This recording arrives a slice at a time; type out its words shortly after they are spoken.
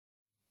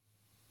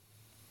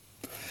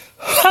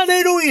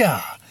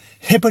Hallelujah!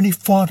 Heavenly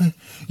Father,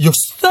 you're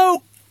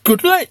so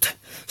great,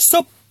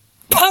 so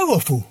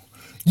powerful.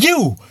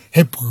 You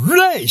have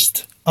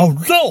raised our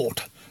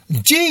Lord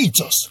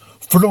Jesus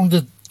from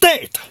the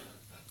dead.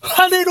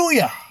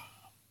 Hallelujah!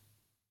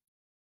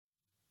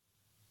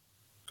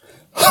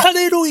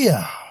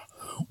 Hallelujah!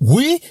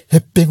 We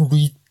have been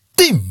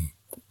redeemed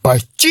by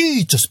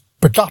Jesus'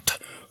 blood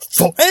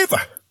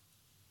forever.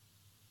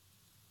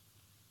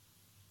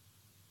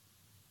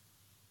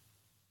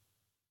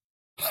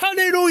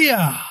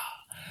 Hallelujah!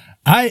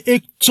 I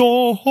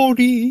exalt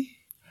thee,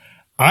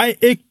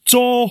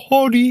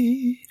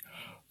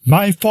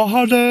 my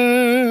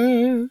Father.